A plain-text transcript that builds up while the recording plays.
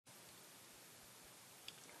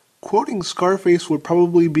quoting Scarface would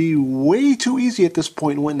probably be way too easy at this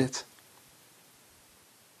point, wouldn't it?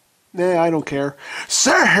 Nah, I don't care.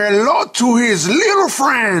 Say hello to his little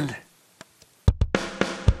friend!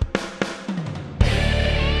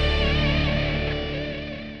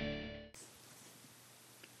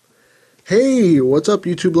 Hey, what's up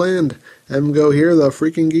YouTube land? EmGo here, the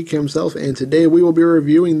freaking geek himself, and today we will be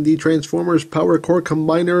reviewing the Transformers Power Core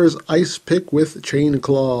Combiners ICEPICK with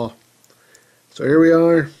CHAINCLAW. So here we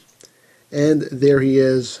are, and there he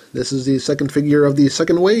is. This is the second figure of the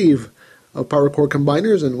second wave of Power Core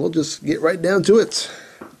Combiners, and we'll just get right down to it.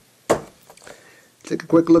 Take a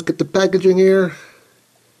quick look at the packaging here.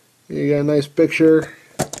 Here you got a nice picture.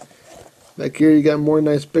 Back here you got more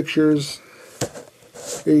nice pictures.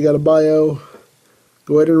 Here you got a bio.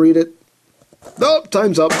 Go ahead and read it. Nope,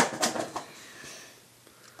 time's up.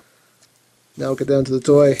 Now we'll get down to the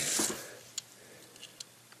toy.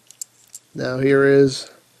 Now here is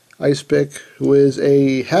ICEPICK, who is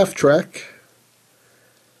a half-track,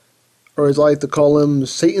 or as I like to call him,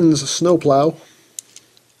 Satan's snowplow.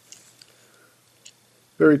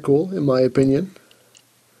 Very cool, in my opinion.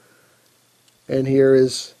 And here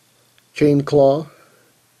is CHAINCLAW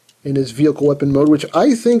in his vehicle weapon mode, which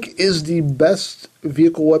I think is the best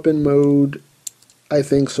vehicle weapon mode I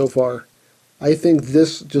think so far. I think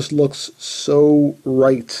this just looks so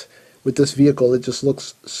right with this vehicle. It just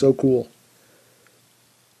looks so cool.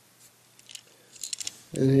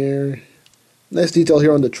 And here, nice detail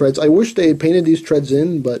here on the treads. I wish they had painted these treads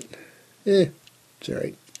in, but it's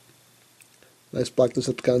alright. Nice Black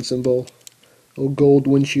Decepticon symbol. Old gold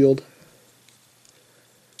windshield.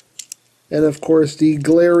 And of course the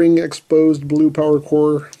glaring exposed blue power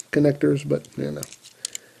core connectors, but you know,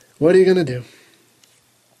 what are you gonna do?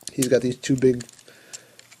 He's got these two big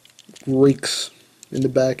rakes in the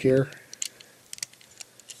back here.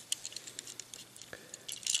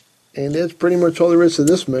 And that's pretty much all there is to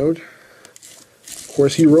this mode. Of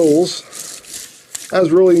course he rolls,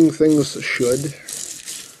 as rolling things should.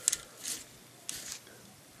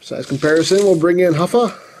 Size comparison, we'll bring in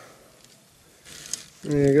Huffa.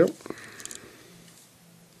 There you go.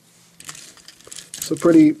 So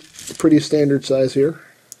pretty standard size here.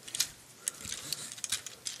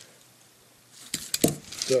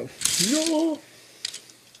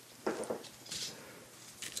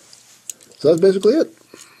 So that's basically it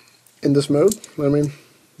in this mode. I mean,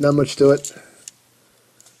 not much to it.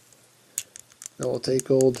 Now we'll take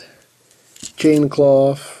old CHAINCLAW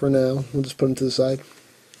off for now. We'll just put him to the side.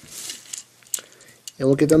 And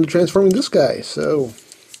we'll get down to transforming this guy. So,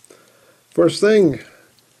 first thing,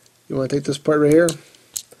 you want to take this part right here,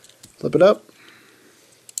 flip it up.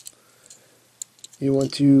 You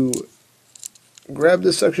want to grab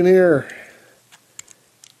this section here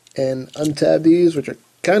and untab these, which are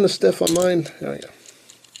kind of stiff on mine. There we go.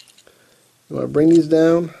 You want to bring these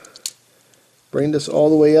down, bring this all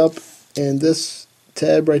the way up, and this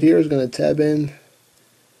tab right here is going to tab in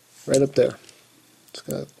right up there. It's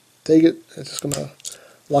going to take it, it's just going to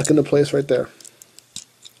lock into place right there.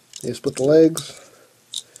 You split the legs,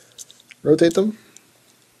 rotate them,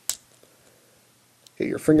 get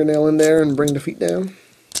your fingernail in there and bring the feet down,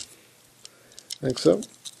 like so.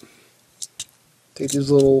 Take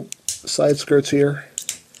these little side skirts here,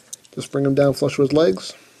 just bring them down flush with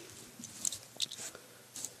legs.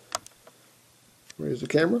 Where's the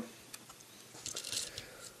camera?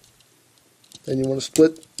 Then you want to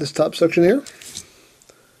split this top section here,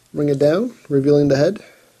 bring it down, revealing the head,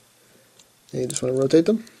 and you just want to rotate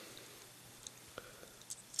them.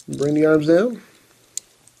 Bring the arms down,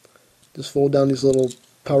 just fold down these little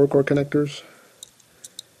power core connectors,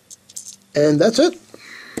 and that's it.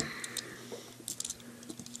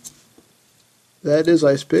 That is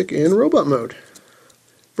ICEPICK in robot mode.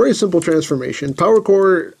 Very simple transformation. Power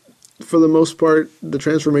core, for the most part, the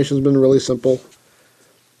transformation has been really simple,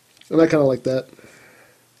 and I kind of like that.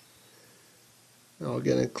 I'll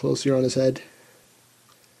get it close here on his head.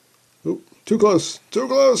 Oop, too close, too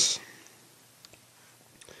close!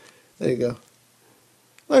 There you go.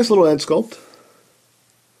 Nice little head sculpt.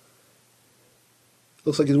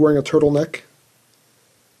 Looks like he's wearing a turtleneck,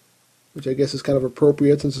 which I guess is kind of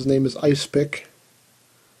appropriate since his name is ICEPICK.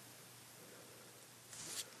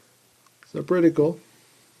 So pretty cool.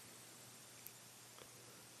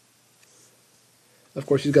 Of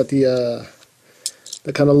course, he's got the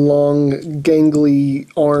kind of long, gangly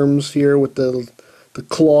arms here with the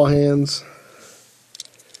claw hands.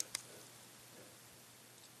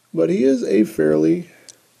 But he is a fairly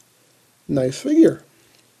nice figure.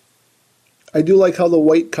 I do like how the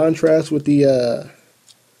white contrasts with the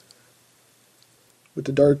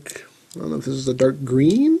dark, I don't know if this is a dark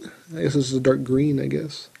green? I guess this is a dark green, I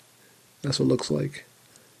guess. That's what it looks like.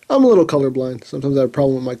 I'm a little colorblind. Sometimes I have a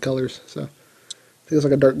problem with my colors, so I think it's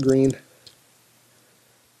like a dark green.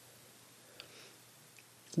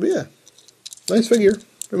 But yeah, nice figure.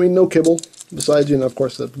 I mean, no kibble. Besides, you know, of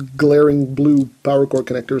course, the glaring blue power cord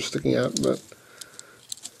connectors sticking out, but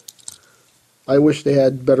I wish they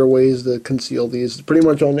had better ways to conceal these. Pretty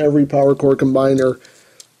much on every power cord combiner,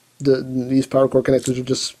 these power cord connectors are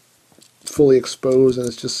just fully exposed, and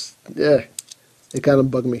it's just, yeah, it kind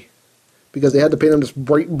of bugged me. Because they had to paint them this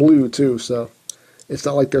bright blue, too, so it's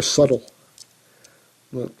not like they're subtle.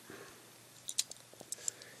 But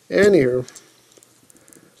anywho,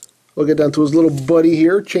 we'll get down to his little buddy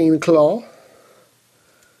here, CHAINCLAW.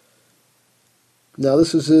 Now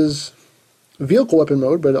this is his vehicle weapon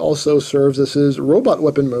mode, but it also serves as his robot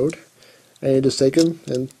weapon mode. And you just take him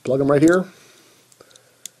and plug him right here.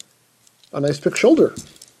 A nice ICEPICK shoulder.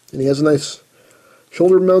 And he has a nice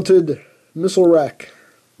shoulder-mounted missile rack,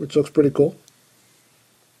 which looks pretty cool.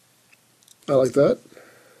 I like that.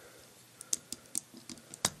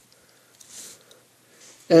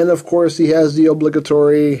 And of course he has the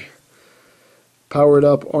obligatory powered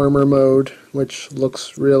up armor mode, which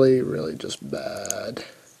looks really, really just bad.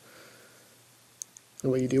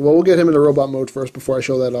 And what you do, well, we'll get him into robot mode first before I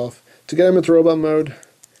show that off. To get him into robot mode,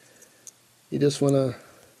 you just want to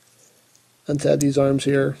untab these arms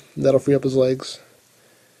here. That'll free up his legs.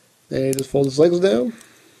 Then you just fold his legs down,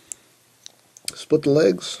 split the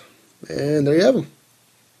legs, and there you have him.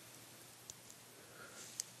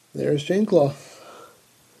 There's CHAINCLAW.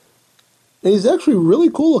 And he's actually really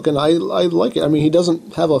cool looking. I like it. I mean, he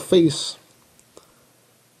doesn't have a face,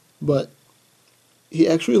 but he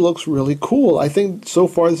actually looks really cool. I think so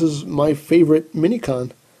far this is my favorite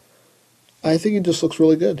Minicon. I think he just looks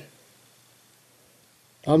really good.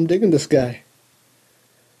 I'm digging this guy.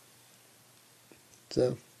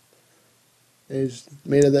 So, he's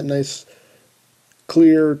made of that nice,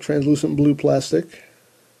 clear, translucent blue plastic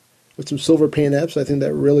with some silver paint apps. I think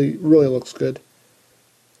that really, really looks good.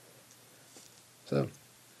 So,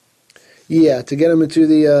 yeah, to get him into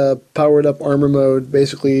the powered up armor mode,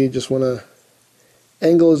 basically you just want to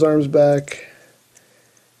angle his arms back,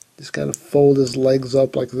 just kind of fold his legs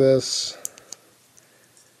up like this.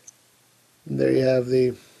 And there you have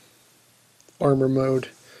the armor mode.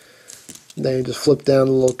 Then you just flip down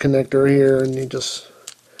the little connector here and you just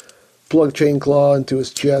plug CHAINCLAW into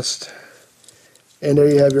his chest. And there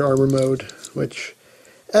you have your armor mode, which,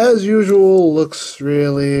 as usual, looks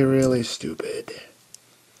really, really stupid.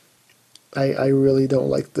 I really don't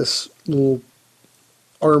like this little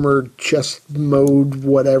armored chest mode,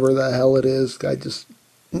 whatever the hell it is.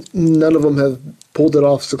 None of them have pulled it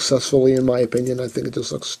off successfully, in my opinion. I think it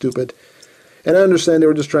just looks stupid. And I understand they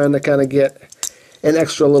were just trying to kind of get an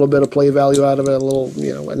extra little bit of play value out of it, a little,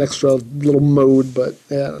 you know, an extra little mode, but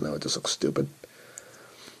yeah, I don't know, it just looks stupid.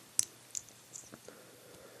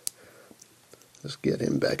 Let's get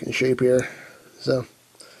him back in shape here. So,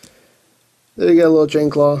 there you got a little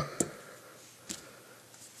CHAINCLAW.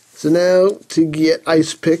 So now, to get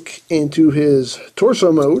ICEPICK into his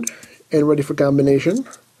torso mode and ready for combination,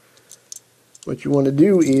 what you want to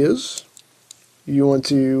do is, you want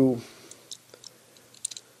to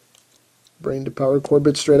bring the power cord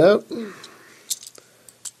bit straight out,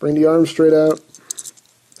 bring the arms straight out.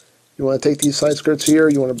 You want to take these side skirts here,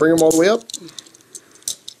 you want to bring them all the way up.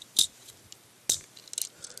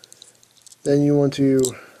 Then you want to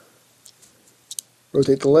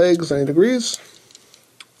rotate the legs 90 degrees.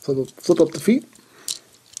 Flip up the feet.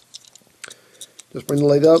 Just bring the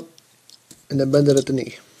leg up and then bend it at the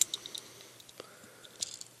knee.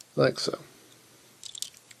 Like so.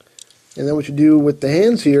 And then what you do with the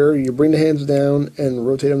hands here, you bring the hands down and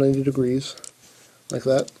rotate them 90 degrees. Like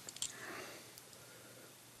that.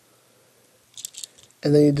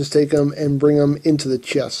 And then you just take them and bring them into the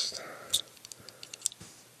chest.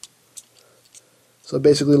 So it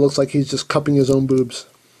basically looks like he's just cupping his own boobs.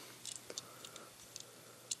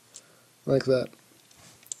 Like that.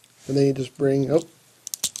 And then you just bring, you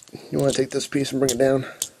want to take this piece and bring it down.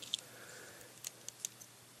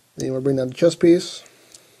 Then you want to bring down the chest piece.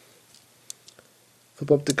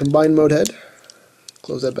 Flip up the combined mode head.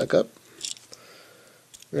 Close that back up.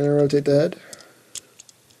 We're going to rotate the head.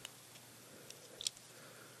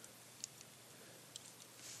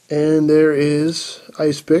 And there is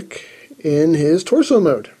ICEPICK in his torso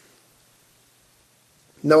mode.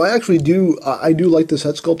 Now I do like this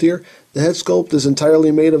head sculpt here. The head sculpt is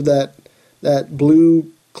entirely made of that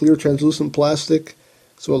blue clear translucent plastic,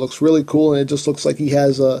 so it looks really cool, and it just looks like he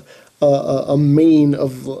has a mane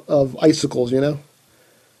of icicles, you know.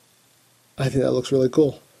 I think that looks really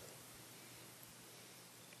cool.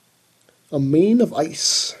 A mane of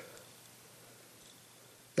ice.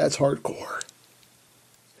 That's hardcore.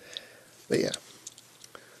 But yeah.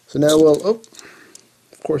 So now we'll, of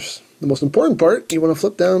course, the most important part, you want to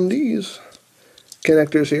flip down these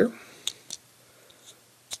connectors here.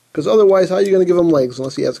 Because otherwise, how are you going to give them legs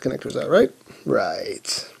unless he has connectors out, right?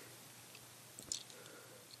 Right.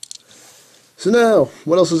 So now,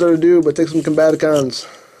 what else is there to do but take some Combaticons?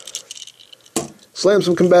 Slam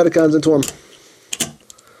some Combaticons into them.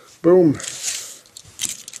 Boom.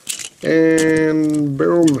 And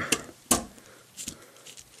boom.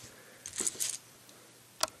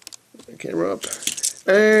 Camera up.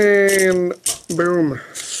 And boom.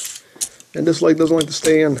 And this leg doesn't like to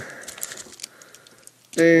stay in.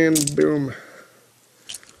 And boom.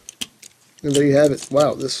 And there you have it.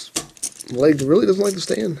 Wow, this leg really doesn't like to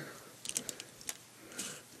stay in.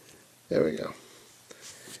 There we go.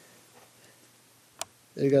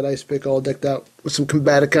 There you got ICEPICK all decked out with some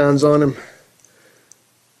Combaticons on him.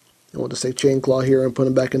 And we'll just take CHAINCLAW here and put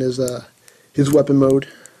him back in his weapon mode.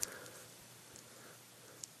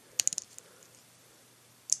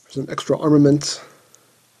 Some extra armament.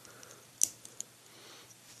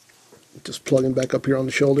 Just plug him back up here on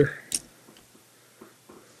the shoulder.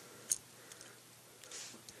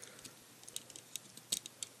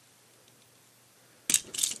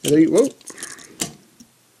 And there you, whoa!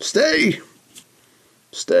 Stay!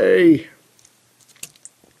 Stay!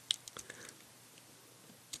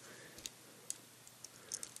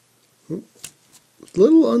 It's a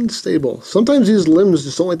little unstable. Sometimes these limbs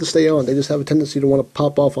just don't like to stay on. They just have a tendency to want to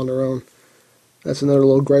pop off on their own. That's another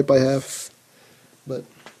little gripe I have. But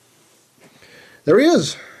there he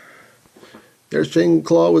is. There's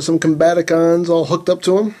CHAINCLAW with some Combaticons all hooked up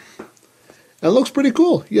to him. And it looks pretty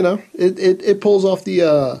cool, you know. It pulls off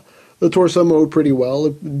the torso mode pretty well.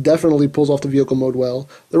 It definitely pulls off the vehicle mode well.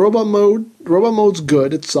 The robot mode's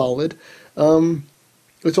good. It's solid.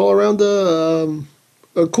 It's all around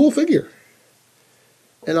a cool figure.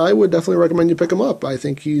 And I would definitely recommend you pick him up. I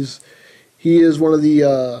think he is one of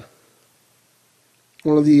the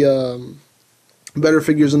better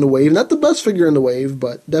figures in the wave. Not the best figure in the wave,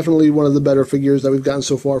 but definitely one of the better figures that we've gotten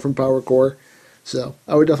so far from PowerCore. So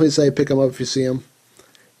I would definitely say pick him up if you see him.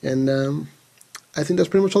 And I think that's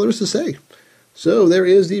pretty much all there is to say. So there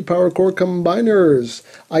is the PowerCore Combiners.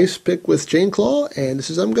 ICEPICK with CHAINCLAW, and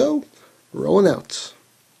this is EmGo, rolling out.